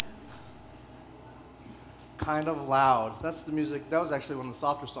kind of loud. That's the music. That was actually one of the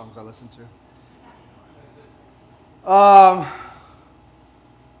softer songs I listened to.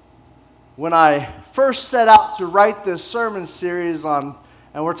 When I first set out to write this sermon series and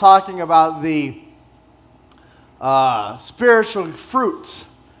we're talking about the spiritual fruit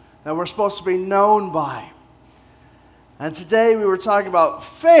that we're supposed to be known by. And today we were talking about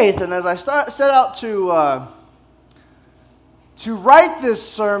faith, and as I set out to write this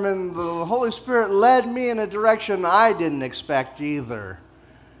sermon, the Holy Spirit led me in a direction I didn't expect either.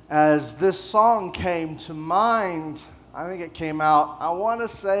 As this song came to mind, I think it came out, I want to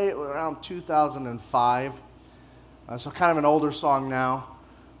say around 2005. So kind of an older song now.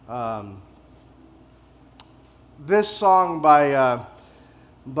 This song by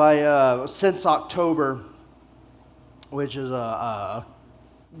Since October, which is a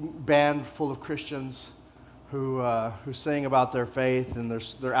band full of Christians who sing about their faith, and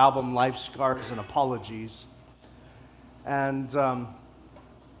their album Life, Scars, and Apologies. And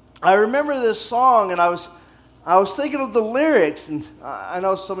I remember this song, and I was thinking of the lyrics, and I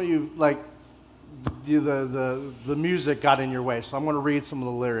know some of you, like, the music got in your way, so I'm going to read some of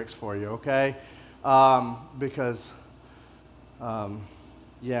the lyrics for you, okay? Because,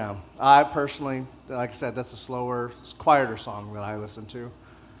 I personally, like I said, that's a slower, quieter song that I listen to.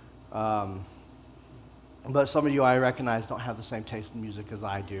 But some of you I recognize don't have the same taste in music as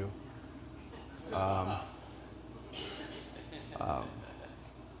I do.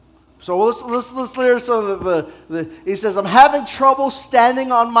 So let's hear some of he says, I'm having trouble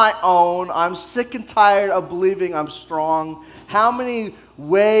standing on my own. I'm sick and tired of believing I'm strong. How many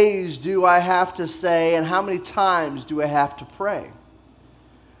ways do I have to say, and how many times do I have to pray?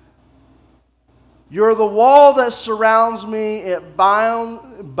 You're the wall that surrounds me. It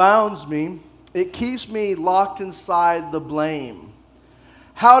bounds me. It keeps me locked inside the blame.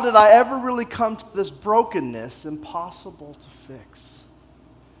 How did I ever really come to this brokenness? Impossible to fix.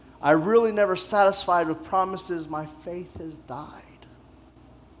 I really never satisfied with promises. My faith has died.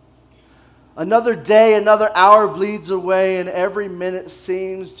 Another day, another hour bleeds away, and every minute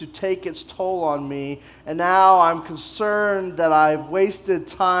seems to take its toll on me. And now I'm concerned that I've wasted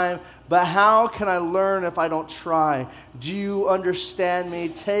time. But how can I learn if I don't try? Do you understand me?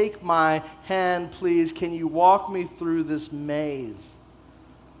 Take my hand, please. Can you walk me through this maze?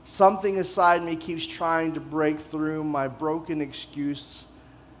 Something inside me keeps trying to break through. My broken excuse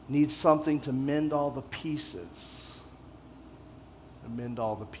needs something to mend all the pieces. Mend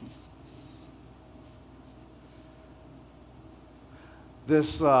all the pieces.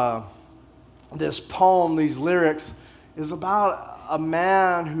 This poem, these lyrics, is about a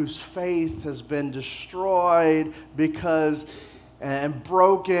man whose faith has been destroyed and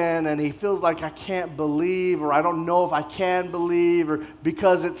broken, and he feels like I can't believe, or I don't know if I can believe, or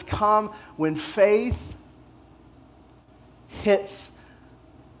because it's come when faith hits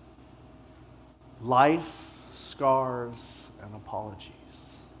life, scars, and apologies.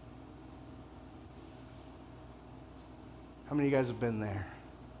 How many of you guys have been there?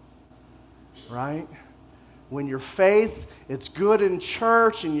 Right? When your faith, it's good in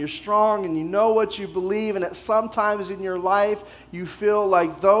church and you're strong and you know what you believe, and at sometimes in your life you feel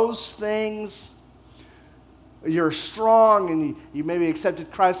like those things, you're strong and you maybe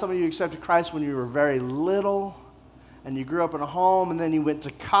accepted Christ. Some of you accepted Christ when you were very little and you grew up in a home, and then you went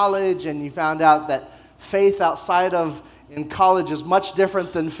to college and you found out that faith outside of in college is much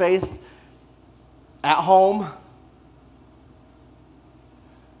different than faith at home.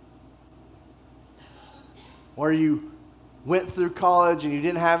 Or you went through college and you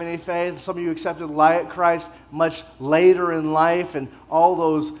didn't have any faith. Some of you accepted Christ much later in life, and all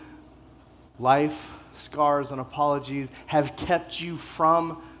those life scars and apologies have kept you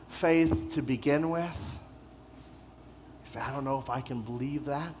from faith to begin with. You say, I don't know if I can believe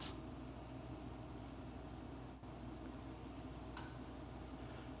that.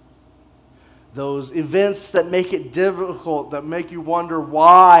 Those events that make it difficult, that make you wonder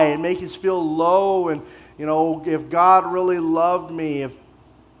why, and make you feel low, and if God really loved me, if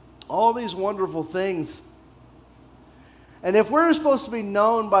all these wonderful things. And if we're supposed to be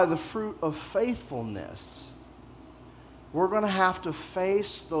known by the fruit of faithfulness, we're going to have to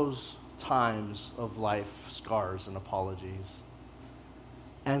face those times of life, scars, and apologies,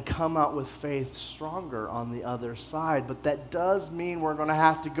 and come out with faith stronger on the other side. But that does mean we're going to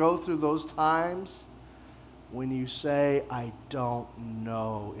have to go through those times when you say, I don't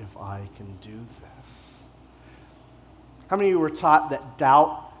know if I can do this. How many of you were taught that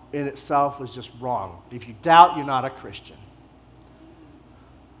doubt in itself was just wrong? If you doubt, you're not a Christian.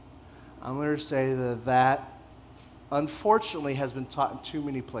 I'm going to say that unfortunately has been taught in too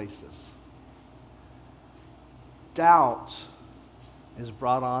many places. doubt is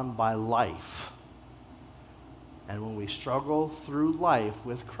brought on by life. And when we struggle through life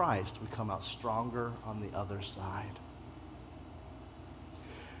with Christ, we come out stronger on the other side.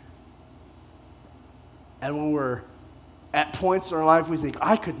 And when we're at points in our life we think,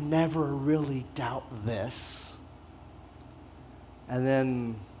 I could never really doubt this. And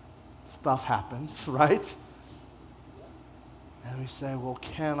then stuff happens, right? And we say, well,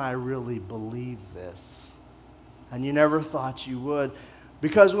 can I really believe this? And you never thought you would.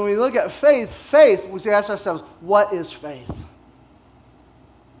 Because when we look at faith, we ask ourselves, what is faith?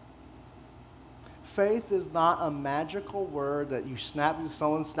 Faith is not a magical word that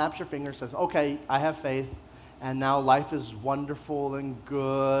someone snaps your finger and says, okay, I have faith, and now life is wonderful and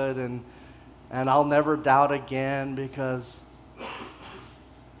good, and I'll never doubt again because,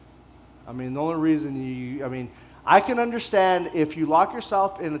 the only reason I can understand if you lock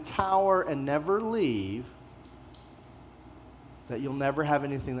yourself in a tower and never leave, that you'll never have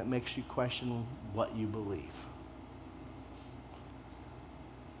anything that makes you question what you believe.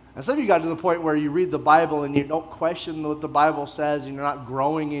 And some of you got to the point where you read the Bible and you don't question what the Bible says and you're not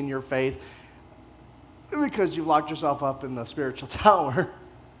growing in your faith because you've locked yourself up in the spiritual tower.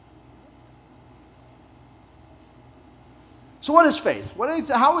 So what is faith?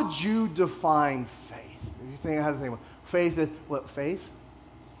 How would you define faith? If you think how to think about faith is what faith?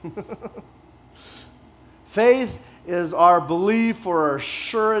 Faith is our belief or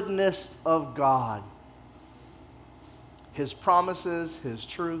assuredness of God. His promises, His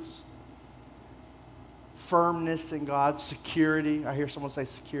truths, firmness in God, security. I hear someone say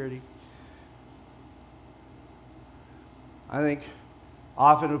security. I think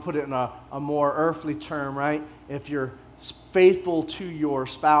often we put it in a more earthly term, right? If you're faithful to your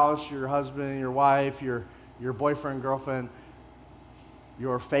spouse, your husband, your wife, your boyfriend, girlfriend,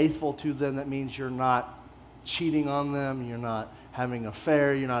 you're faithful to them, that means you're not cheating on them, you're not having an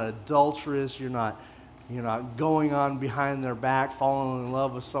affair, you're not adulterous, you're not going on behind their back, falling in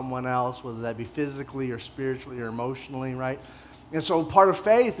love with someone else, whether that be physically or spiritually or emotionally, right? And so part of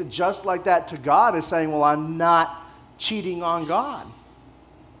faith, just like that to God, is saying, well, I'm not cheating on God.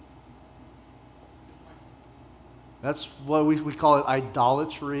 That's what we call it,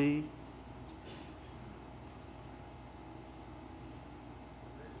 idolatry.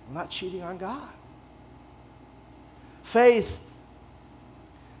 I'm not cheating on God. Faith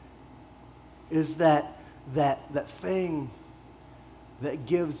is that thing that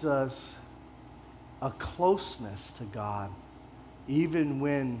gives us a closeness to God even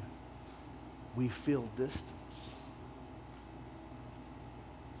when we feel distance.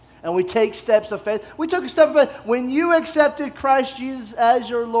 And we take steps of faith. We took a step of faith. When you accepted Christ Jesus as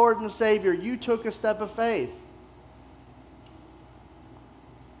your Lord and Savior, you took a step of faith.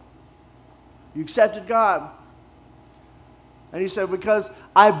 You accepted God. And you said, because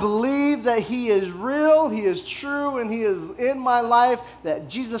I believe that He is real, He is true, and He is in my life, that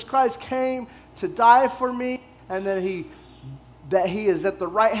Jesus Christ came to die for me, and that He is at the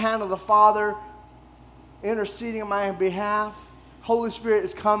right hand of the Father, interceding on my behalf. Holy Spirit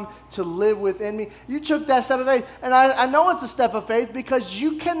has come to live within me. You took that step of faith. And I know it's a step of faith because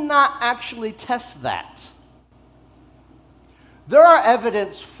you cannot actually test that. There are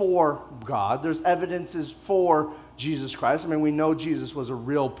evidence for God. There's evidences for Jesus Christ. We know Jesus was a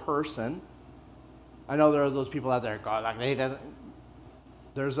real person. I know there are those people out there, God, He doesn't.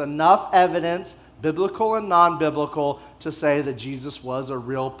 There's enough evidence, biblical and non-biblical, to say that Jesus was a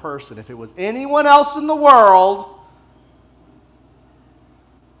real person. If it was anyone else in the world,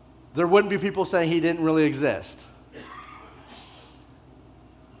 there wouldn't be people saying He didn't really exist.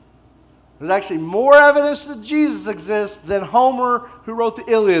 There's actually more evidence that Jesus exists than Homer, who wrote the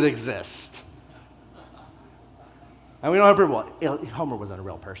Iliad, exists. And we don't have people, well, Homer wasn't a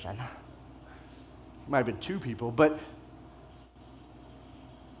real person. He might have been two people, but...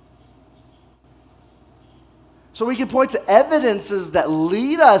 So we can point to evidences that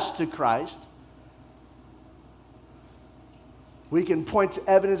lead us to Christ. We can point to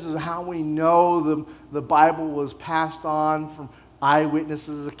evidences of how we know the Bible was passed on from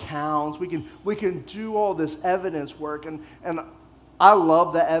eyewitnesses' accounts. We can do all this evidence work, and I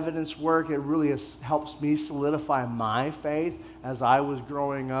love the evidence work. It really helps me solidify my faith as I was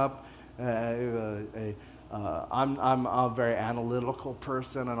growing up. I'm a very analytical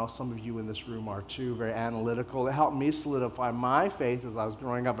person. I know some of you in this room are too, very analytical. It helped me solidify my faith as I was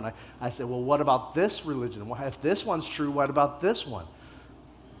growing up. And I said, well, what about this religion? Well, if this one's true, what about this one?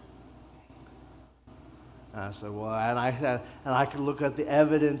 And I said, well, and I could look at the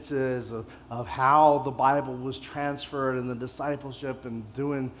evidences of how the Bible was transferred and the discipleship and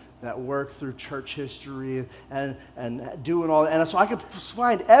doing that work through church history and doing all that. And so I could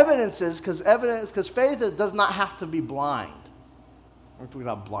find evidences because faith does not have to be blind. We're talking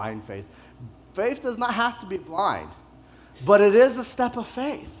about blind faith. Faith does not have to be blind, but it is a step of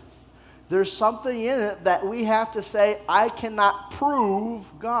faith. There's something in it that we have to say, I cannot prove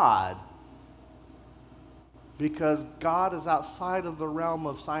God, because God is outside of the realm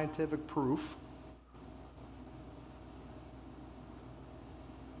of scientific proof.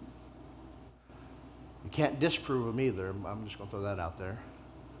 You can't disprove him either. I'm just going to throw that out there.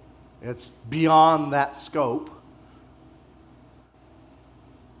 It's beyond that scope.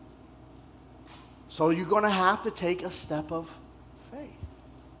 So you're going to have to take a step of faith.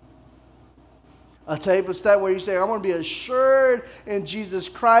 A type of step where you say, I'm going to be assured in Jesus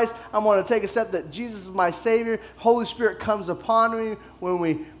Christ. I'm going to take a step that Jesus is my Savior. Holy Spirit comes upon me when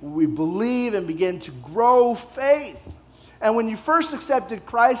we believe and begin to grow faith. And when you first accepted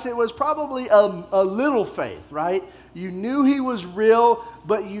Christ, it was probably a little faith, right? You knew He was real,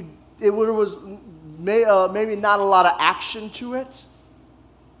 but it was maybe not a lot of action to it.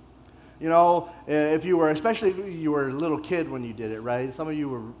 You know, especially if you were a little kid when you did it, right? Some of you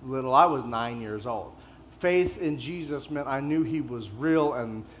were little. I was 9 years old. Faith in Jesus meant I knew He was real,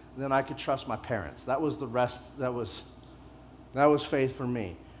 and then I could trust my parents. That was the rest. That was faith for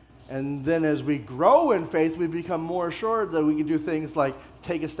me. And then as we grow in faith, we become more assured that we can do things like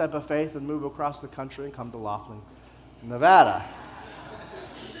take a step of faith and move across the country and come to Laughlin, Nevada.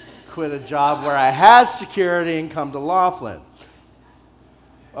 Quit a job where I had security and come to Laughlin.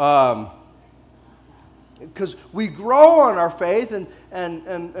 Because we grow in our faith,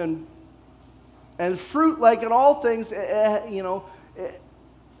 and fruit, like in all things, it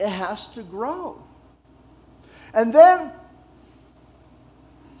has to grow. And then,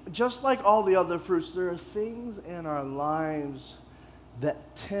 just like all the other fruits, there are things in our lives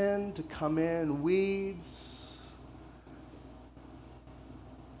that tend to come in: weeds,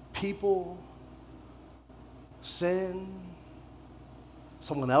 people, sin,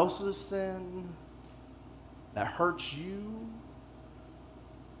 someone else's sin that hurts you,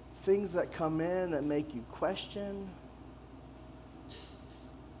 things that come in that make you question.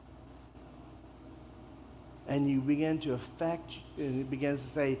 And you begin to affect, and it begins to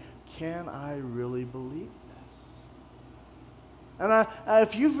say, can I really believe this? And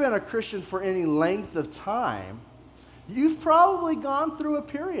if you've been a Christian for any length of time, you've probably gone through a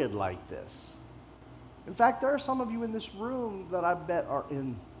period like this. In fact, there are some of you in this room that I bet are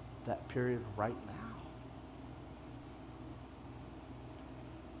in that period right now,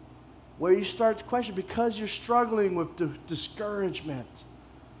 where you start to question because you're struggling with discouragement,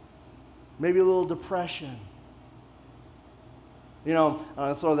 maybe a little depression. You know,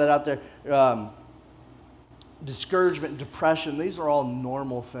 I'll throw that out there. Discouragement, depression, these are all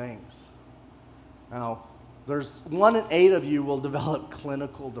normal things. Now, there's 1 in 8 of you will develop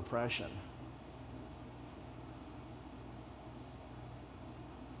clinical depression.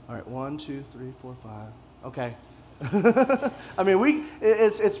 All right, 1, 2, 3, 4, 5. Okay. I mean,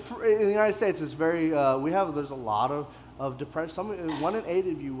 it's in the United States. It's very there's a lot of depression. 1 in 8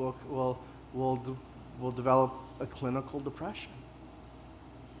 of you will develop a clinical depression.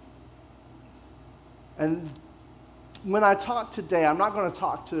 And when I talk today, I'm not going to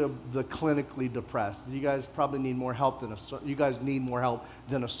talk to the clinically depressed. You guys probably need more help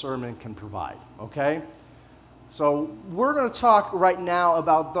than a sermon can provide. Okay. So we're going to talk right now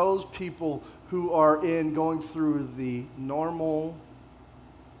about those people who are going through the normal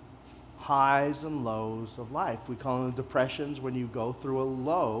highs and lows of life. We call them depressions when you go through a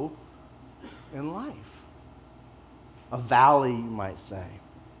low in life. A valley, you might say.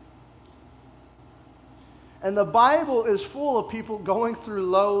 And the Bible is full of people going through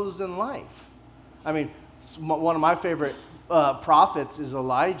lows in life. I mean, one of my favorite prophets is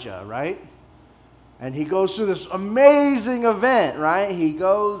Elijah, right? And he goes through this amazing event, right? He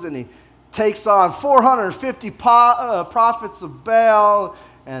goes and he takes on 450 prophets of Baal,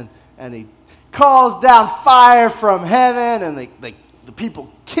 and he calls down fire from heaven, and the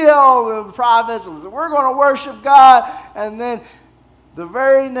people kill the prophets, and say, we're going to worship God. And then the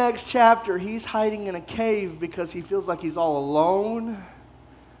very next chapter, he's hiding in a cave because he feels like he's all alone,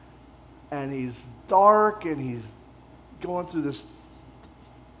 and he's dark, and he's going through this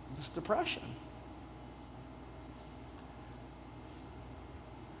depression.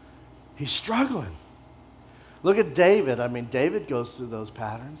 He's struggling. Look at David. I mean, David goes through those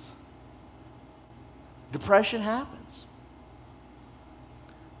patterns. Depression happens.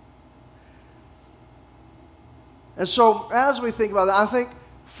 And so as we think about that, I think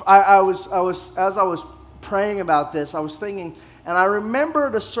I was praying about this, I was thinking, and I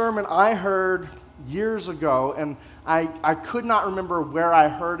remembered a sermon I heard years ago, and I could not remember where I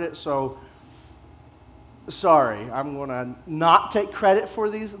heard it, so sorry. I'm going to not take credit for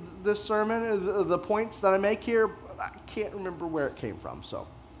this sermon, the points that I make here. I can't remember where it came from, so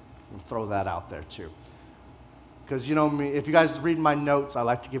I'm going to throw that out there too. Because you know me, if you guys read my notes, I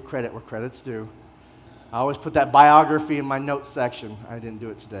like to give credit where credit's due. I always put that biography in my notes section. I didn't do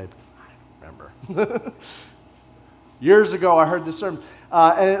it today because I don't remember. Years ago, I heard this sermon,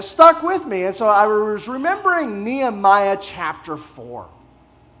 and it stuck with me. And so I was remembering Nehemiah chapter 4.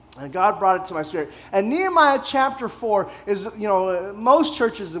 And God brought it to my spirit. And Nehemiah chapter 4 is, most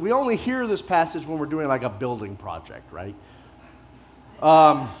churches, we only hear this passage when we're doing like a building project, right?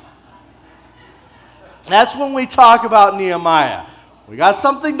 That's when we talk about Nehemiah. We got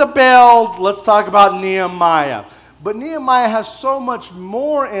something to build, let's talk about Nehemiah. But Nehemiah has so much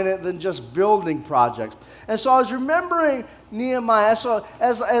more in it than just building projects. And so I was remembering Nehemiah. So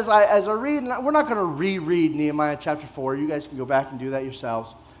as I read, we're not going to reread Nehemiah chapter 4. You guys can go back and do that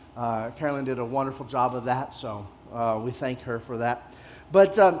yourselves. Carolyn did a wonderful job of that, so we thank her for that.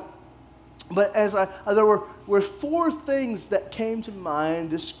 But as there were four things that came to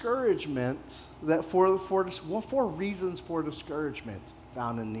mind, discouragement, that four reasons for discouragement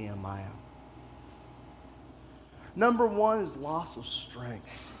found in Nehemiah. Number one is loss of strength.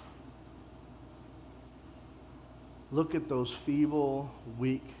 Look at those feeble,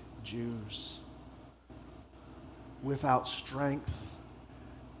 weak Jews. Without strength.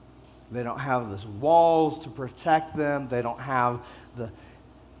 They don't have the walls to protect them. They don't have the...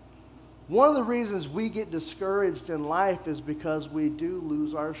 One of the reasons we get discouraged in life is because we do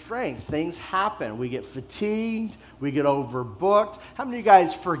lose our strength. Things happen. We get fatigued. We get overbooked. How many of you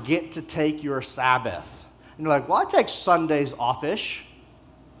guys forget to take your Sabbath? And you're like, well, I take Sundays off-ish.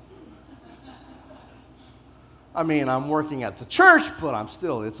 I mean, I'm working at the church, but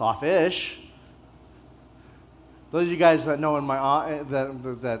it's off-ish. Those of you guys that know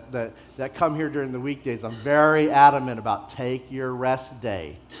that come here during the weekdays, I'm very adamant about take your rest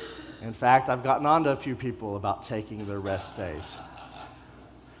day. In fact, I've gotten on to a few people about taking their rest days.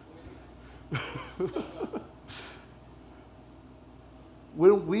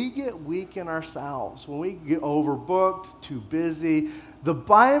 When we get weak in ourselves, when we get overbooked, too busy, the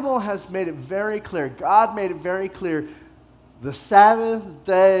Bible has made it very clear, God made it very clear, the Sabbath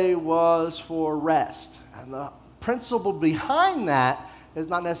day was for rest. And the principle behind that is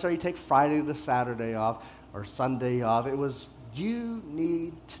not necessarily take Friday to Saturday off or Sunday off. It was you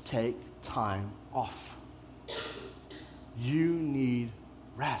need to take time off. You need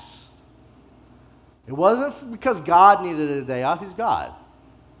rest. It wasn't because God needed a day off. He's God.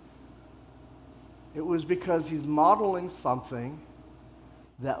 It was because he's modeling something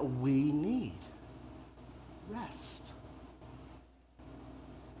that we need. Rest.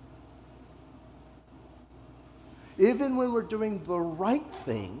 Even when we're doing the right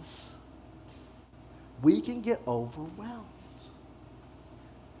things, we can get overwhelmed.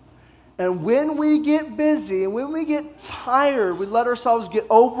 And when we get busy and when we get tired, we let ourselves get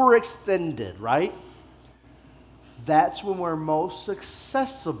overextended, right? That's when we're most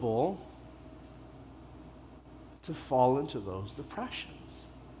accessible to fall into those depressions.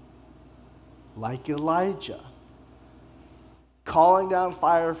 Like Elijah. Calling down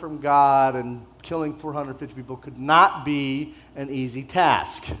fire from God and killing 450 people could not be an easy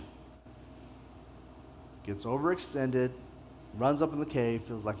task. Gets overextended, runs up in the cave,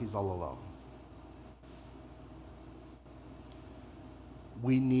 feels like he's all alone.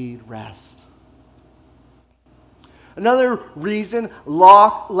 We need rest. Another reason,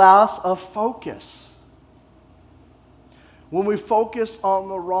 loss of focus. When we focus on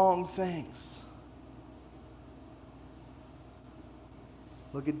the wrong things.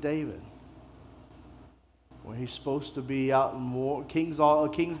 Look at David. When he's supposed to be out in war, kings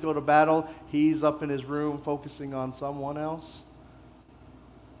go to battle, he's up in his room focusing on someone else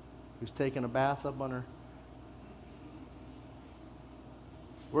who's taking a bath up on her.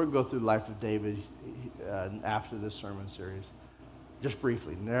 We're going to go through the life of David after this sermon series. Just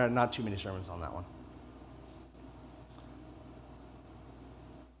briefly. There are not too many sermons on that one.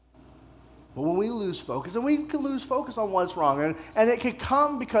 But when we lose focus, and we can lose focus on what's wrong, and it can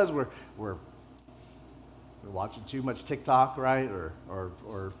come because we're watching too much TikTok, right,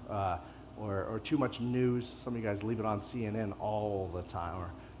 or too much news. Some of you guys leave it on CNN all the time, or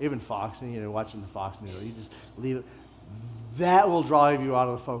even Fox, and watching the Fox News. You just leave it. That will drive you out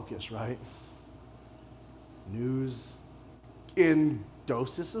of focus, right? News in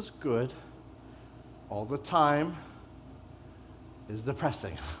doses is good. all the time is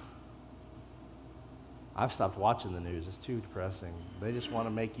depressing. I've stopped watching the news. It's too depressing. They just want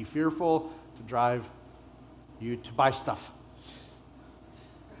to make you fearful to drive you to buy stuff.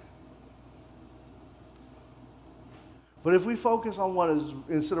 But if we focus on what is,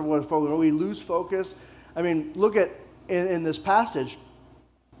 instead of what is focused, we lose focus. I mean, look at, in this passage,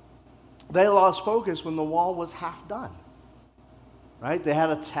 they lost focus when the wall was half done. Right? They had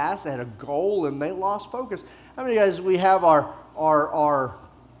a task, they had a goal, and they lost focus. How many guys, we have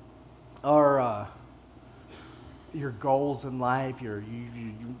your goals in life,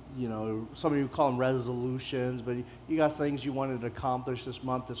 you know, some of you call them resolutions, but you got things you wanted to accomplish this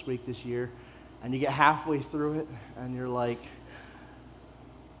month, this week, this year, and you get halfway through it, and you're like,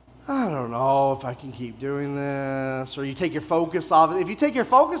 I don't know if I can keep doing this, or you take your focus off it. If you take your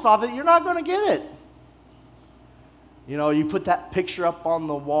focus off it, you're not going to get it. You know, you put that picture up on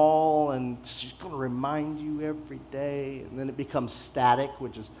the wall, and it's just going to remind you every day, and then it becomes static,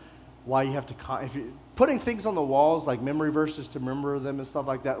 which is why you have to, if you putting things on the walls, like memory verses to remember them and stuff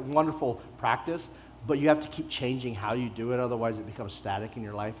like that, wonderful practice, but you have to keep changing how you do it, otherwise it becomes static in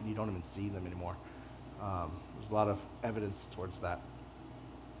your life, and you don't even see them anymore. There's a lot of evidence towards that.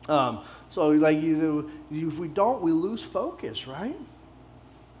 So, like, if we don't, we lose focus, right?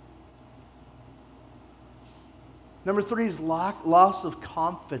 Number 3 is loss of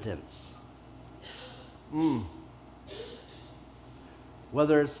confidence.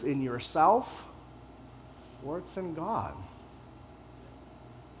 Whether it's in yourself or it's in God.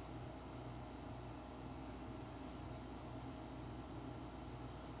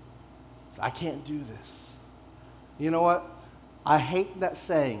 I can't do this. You know what? I hate that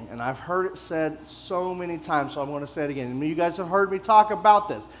saying, and I've heard it said so many times, so I'm going to say it again. And you guys have heard me talk about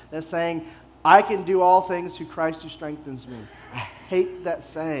this. That saying, I can do all things through Christ who strengthens me. I hate that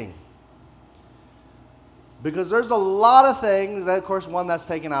saying. Because there's a lot of things, that, of course, one that's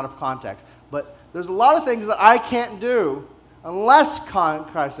taken out of context, but there's a lot of things that I can't do unless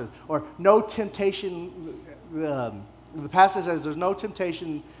Christ says, or no temptation, the passage says there's no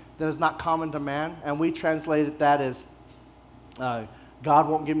temptation that is not common to man, and we translated that as God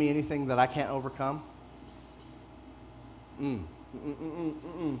won't give me anything that I can't overcome.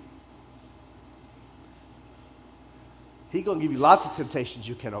 He's going to give you lots of temptations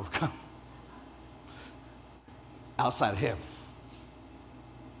you can't overcome outside of Him.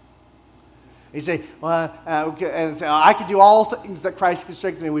 You say, well, and say, I can do all things that Christ can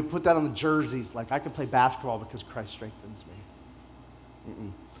strengthen me. We put that on the jerseys, like I can play basketball because Christ strengthens me.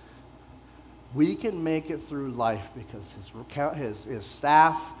 We can make it through life because his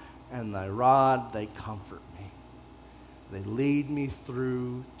staff and thy rod, they comfort me. They lead me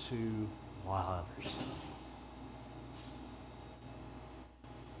through to waters.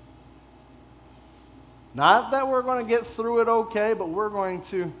 Not that we're going to get through it okay, but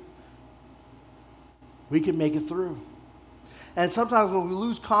we can make it through. And sometimes when we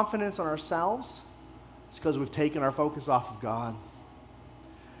lose confidence in ourselves, it's because we've taken our focus off of God.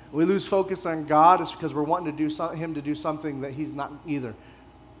 We lose focus on God, it's because we're wanting to do Him to do something that He's not either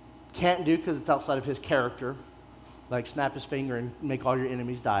can't do because it's outside of His character, like snap His finger and make all your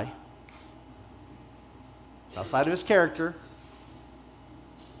enemies die. It's outside of His character.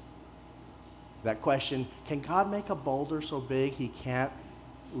 That question, can God make a boulder so big He can't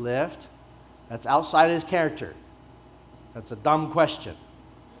lift? That's outside of His character. That's a dumb question.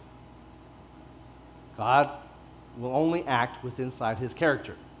 God will only act within inside His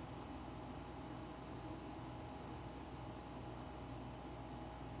character.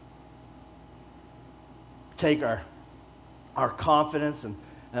 Take our confidence and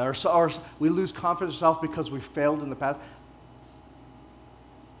we lose confidence in ourselves because we failed in the past.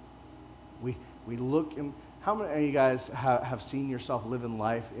 We look in. How many of you guys have seen yourself living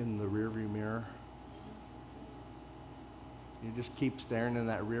life in the rearview mirror? You just keep staring in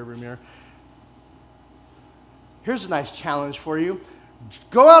that rearview mirror. Here's a nice challenge for you.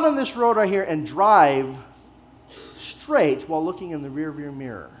 Go out on this road right here and drive straight while looking in the rearview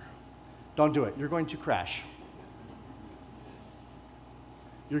mirror. Don't do it. You're going to crash.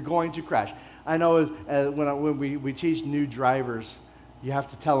 You're going to crash. I know when we teach new drivers, you have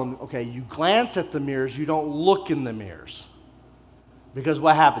to tell them, okay, you glance at the mirrors, you don't look in the mirrors. Because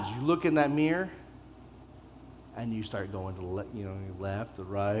what happens? You look in that mirror, and you start going to the left, the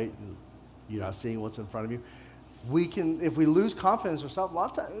right, and you're not seeing what's in front of you. If we lose confidence in ourselves, a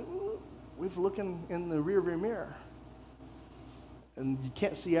lot of times we've looking in the rearview mirror. And you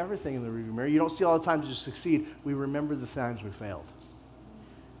can't see everything in the rearview mirror. You don't see all the times you succeed. We remember the times we failed.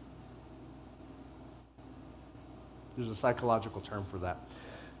 There's a psychological term for that.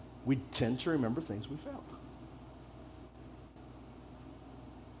 we tend to remember things we failed.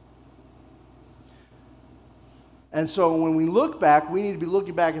 And so when we look back, we need to be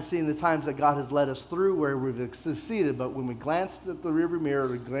looking back and seeing the times that God has led us through where we've succeeded. But when we glance at the rearview mirror,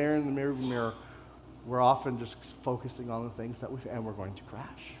 or glare in the rearview mirror, we're often just focusing on the things that and we're going to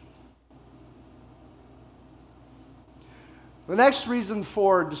crash. The next reason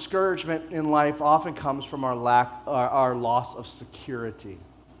for discouragement in life often comes from our loss of security.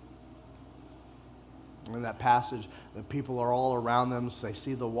 In that passage, the people are all around them, so they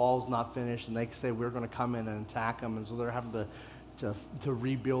see the walls not finished, and they say, we're going to come in and attack them, and so they're having to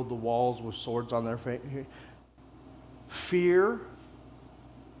rebuild the walls with swords on their face. Fear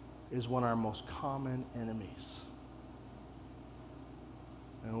is one of our most common enemies.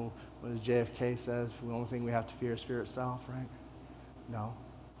 And what does JFK says? The only thing we have to fear is fear itself, right? No.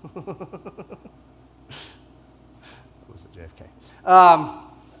 Was it JFK?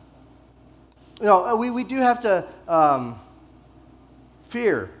 We do have to,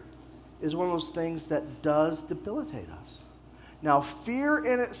 fear is one of those things that does debilitate us. Now, fear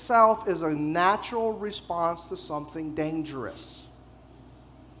in itself is a natural response to something dangerous.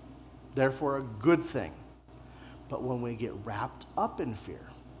 Therefore, a good thing. But when we get wrapped up in fear,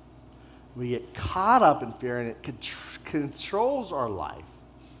 we get caught up in fear and it controls our life.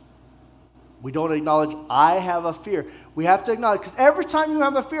 We don't acknowledge, I have a fear. We have to acknowledge, because every time you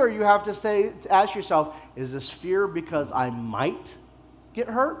have a fear, you have to ask yourself, is this fear because I might get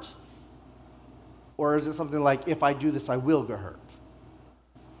hurt? Or is it something like, if I do this, I will get hurt?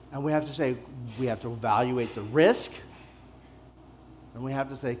 And we have to evaluate the risk, and we have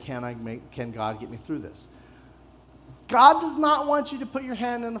to say, can God get me through this? God does not want you to put your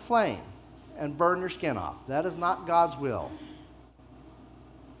hand in a flame and burn your skin off. That is not God's will.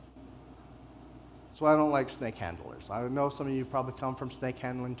 So I don't like snake handlers. I know some of you probably come from snake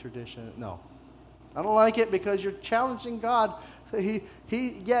handling tradition. No. I don't like it because you're challenging God. So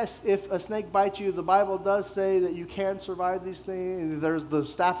yes, if a snake bites you, the Bible does say that you can survive these things. There's the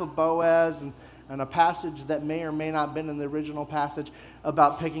staff of Boaz and a passage that may or may not have been in the original passage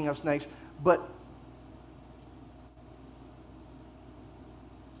about picking up snakes. But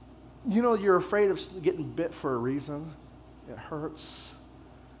you're afraid of getting bit for a reason. It hurts,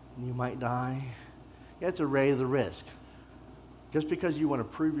 and you might die. You have to weigh the risk. Just because you want to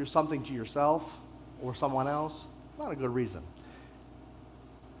prove something to yourself or someone else, not a good reason.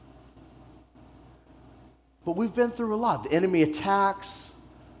 But we've been through a lot. The enemy attacks.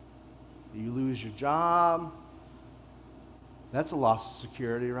 You lose your job. That's a loss of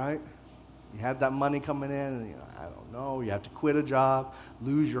security, right? You had that money coming in, and I don't know, you have to quit a job,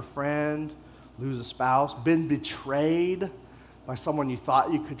 lose your friend, lose a spouse, been betrayed by someone you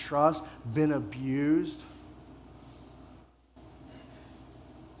thought you could trust, been abused.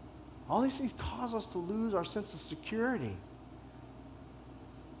 All these things cause us to lose our sense of security.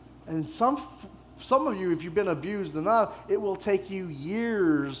 And some of you, if you've been abused enough, it will take you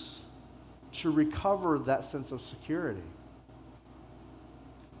years to recover that sense of security.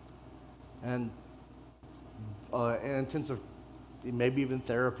 And intensive, maybe even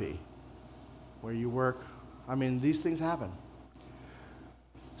therapy, where you work. I mean, these things happen.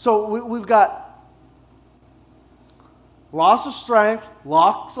 So we've got loss of strength,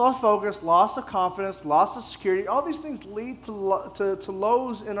 loss of focus, loss of confidence, loss of security. All these things lead to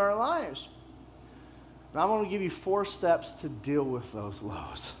lows in our lives. Now I'm going to give you 4 steps to deal with those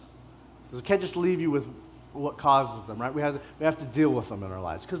lows. Because we can't just leave you with what causes them, right? We have to deal with them in our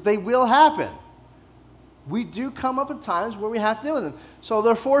lives because they will happen. We do come up at times where we have to deal with them. So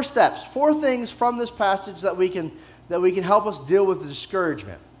there are 4 steps, 4 things from this passage that we can help us deal with the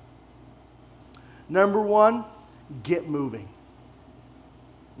discouragement. Number 1, get moving.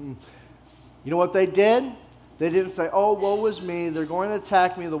 You know what they did? They didn't say, oh, woe is me, they're going to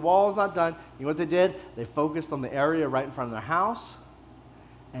attack me, the wall's not done. You know what they did? They focused on the area right in front of their house,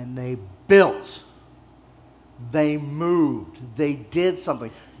 and they built. They moved. They did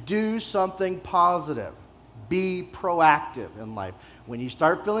something. Do something positive. Be proactive in life. When you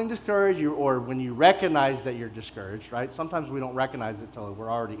start feeling discouraged, or when you recognize that you're discouraged, right? Sometimes we don't recognize it until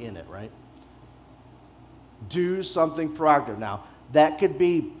we're already in it, right? Do something proactive. Now, that could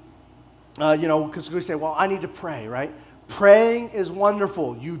be, because we say, well, I need to pray, right? Praying is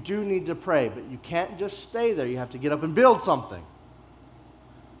wonderful. You do need to pray, but you can't just stay there. You have to get up and build something.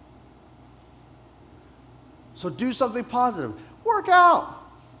 So do something positive. Work out.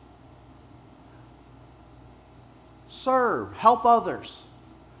 Serve. Help others.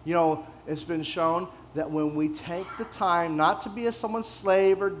 It's been shown that when we take the time not to be someone's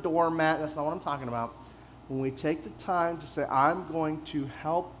slave or doormat, that's not what I'm talking about. when we take the time to say, I'm going to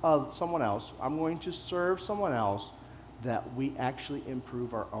help someone else, I'm going to serve someone else, that we actually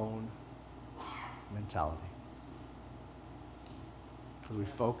improve our own mentality. Because we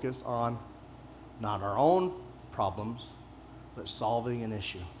focus on not our own problems, but solving an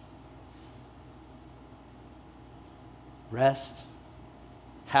issue. Rest,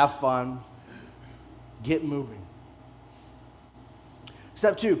 have fun, get moving.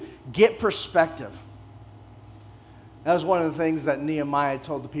 Step 2, get perspective. That was one of the things that Nehemiah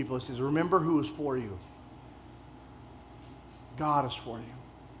told the people. He says, remember who is for you. God is for you.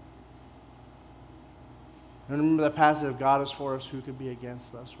 And remember that passage, if God is for us, who could be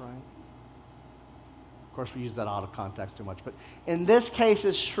against us, right? Of course, we use that out of context too much. But in this case,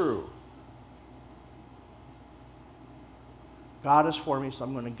 it's true. God is for me, so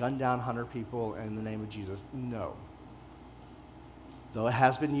I'm going to gun down 100 people in the name of Jesus. No. Though it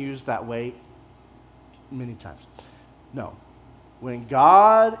has been used that way many times. No. When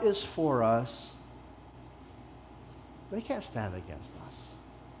God is for us, they can't stand against us.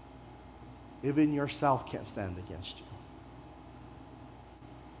 Even yourself can't stand against you.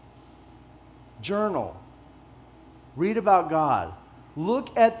 Journal. Read about God.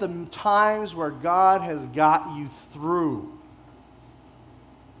 Look at the times where God has got you through.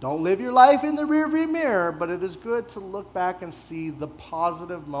 Don't live your life in the rearview mirror, but it is good to look back and see the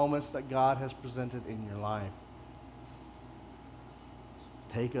positive moments that God has presented in your life.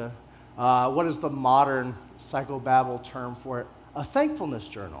 Take what is the modern psychobabble term for it? A thankfulness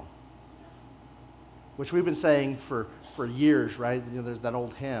journal, which we've been saying for years, right? You know, there's that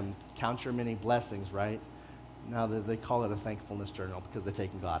old hymn, count your many blessings, right? Now they call it a thankfulness journal because they're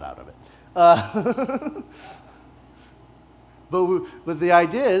taking God out of it. But the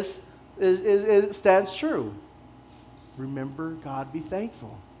idea is it stands true. Remember God, be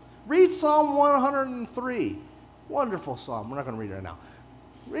thankful. Read Psalm 103. Wonderful psalm. We're not going to read it right now.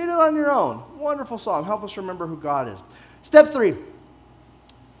 Read it on your own. Wonderful psalm. Help us remember who God is. Step 3.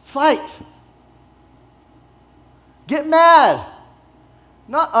 Fight. Get mad.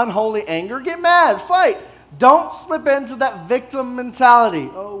 Not unholy anger. Get mad. Fight. Don't slip into that victim mentality.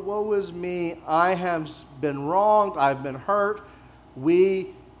 Oh, woe is me. I have been wronged. I've been hurt.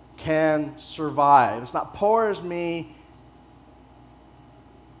 We can survive. It's not poor as me.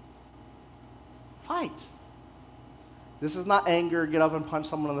 Fight. This is not anger. Get up and punch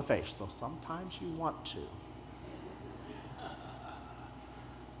someone in the face. Though sometimes you want to.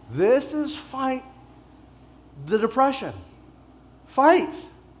 This is fight the depression. Fight.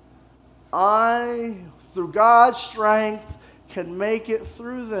 I, through God's strength, can make it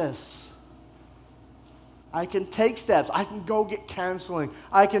through this. I can take steps. I can go get counseling.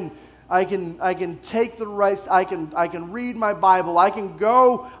 I can take the right. I can read my Bible. I can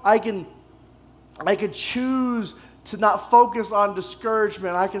choose to not focus on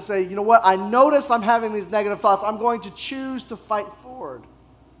discouragement. I can say, you know what? I notice I'm having these negative thoughts. I'm going to choose to fight forward.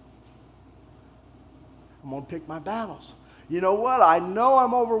 I'm going to pick my battles. You know what? I know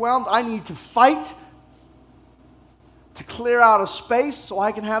I'm overwhelmed. I need to fight to clear out a space so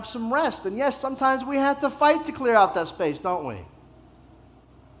I can have some rest. And yes, sometimes we have to fight to clear out that space, don't we?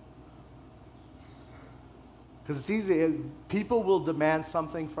 Because it's easy. People will demand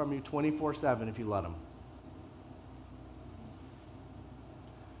something from you 24/7 if you let them.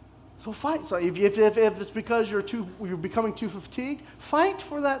 So fight. So if it's because you're becoming too fatigued, fight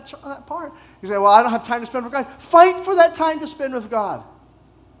for that part. You say, well, I don't have time to spend with God. Fight for that time to spend with God.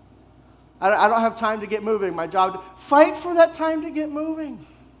 I don't have time to get moving. My job. Fight for that time to get moving.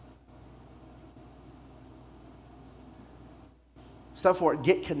 Step 4,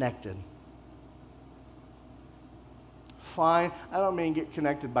 get connected. Fine. I don't mean get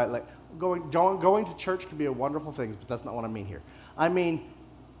connected by like going to church can be a wonderful thing, but that's not what I mean here. I mean,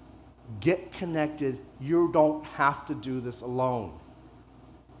 get connected. You don't have to do this alone.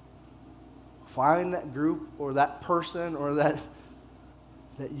 Find that group or that person or that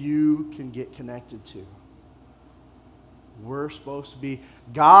you can get connected to. We're supposed to be,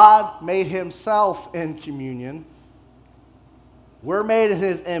 God made himself in communion. We're made in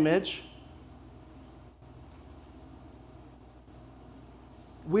his image.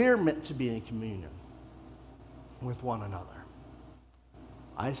 We're meant to be in communion with one another.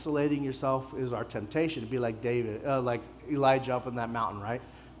 Isolating yourself is our temptation to be like like Elijah up in that mountain, right?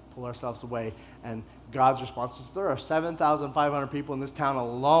 Pull ourselves away. And God's response is, there are 7,500 people in this town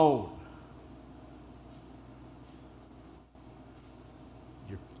alone.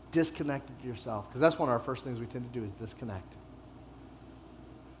 You're disconnected to yourself. Because that's one of our first things we tend to do is disconnect.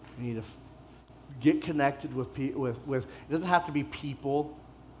 You need to get connected with it doesn't have to be people,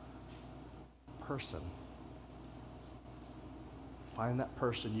 person. Find that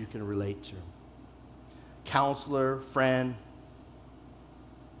person you can relate to. Counselor, friend.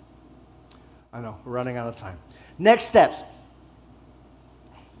 I know, we're running out of time. Next steps.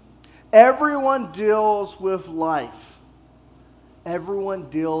 Everyone deals with life. Everyone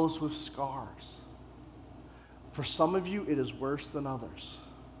deals with scars. For some of you, it is worse than others.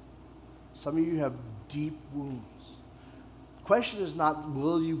 Some of you have deep wounds. The question is not,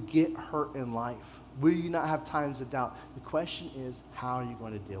 will you get hurt in life? Will you not have times of doubt? The question is, how are you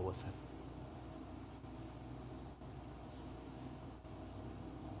going to deal with it?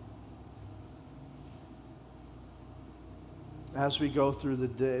 As we go through the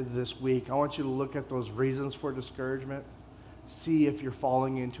day this week, I want you to look at those reasons for discouragement. See if you're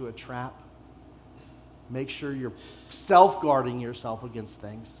falling into a trap. Make sure you're self-guarding yourself against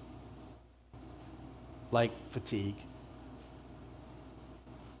things like fatigue.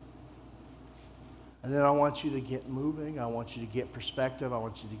 And then I want you to get moving. I want you to get perspective. I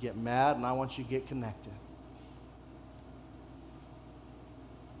want you to get mad, and I want you to get connected.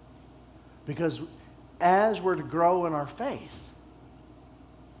 Because as we're to grow in our faith,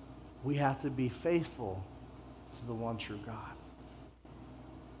 we have to be faithful to the one true God.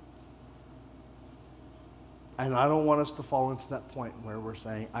 And I don't want us to fall into that point where we're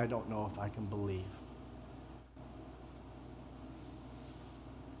saying, I don't know if I can believe.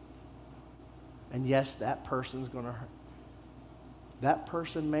 And yes, that person's going to hurt. That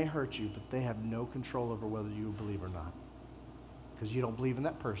person may hurt you, but they have no control over whether you believe or not. Because you don't believe in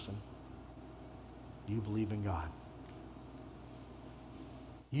that person. You believe in God.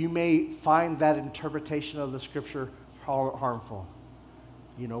 You may find that interpretation of the scripture harmful.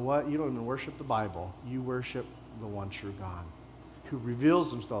 You know what? You don't even worship the Bible. You worship the one true God who reveals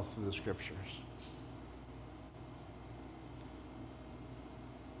himself through the scriptures.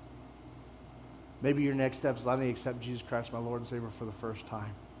 Maybe your next step is, I need to accept Jesus Christ, my Lord and Savior, for the first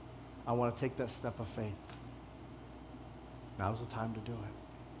time. I want to take that step of faith. Now's the time to do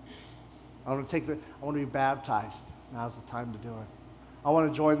it. I want to be baptized. Now's the time to do it. I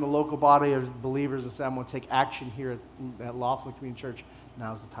want to join the local body of believers and say, I'm going to take action here at Lawful Community Church.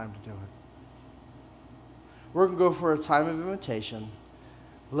 Now's the time to do it. We're going to go for a time of invitation.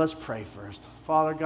 Let's pray first. Father God,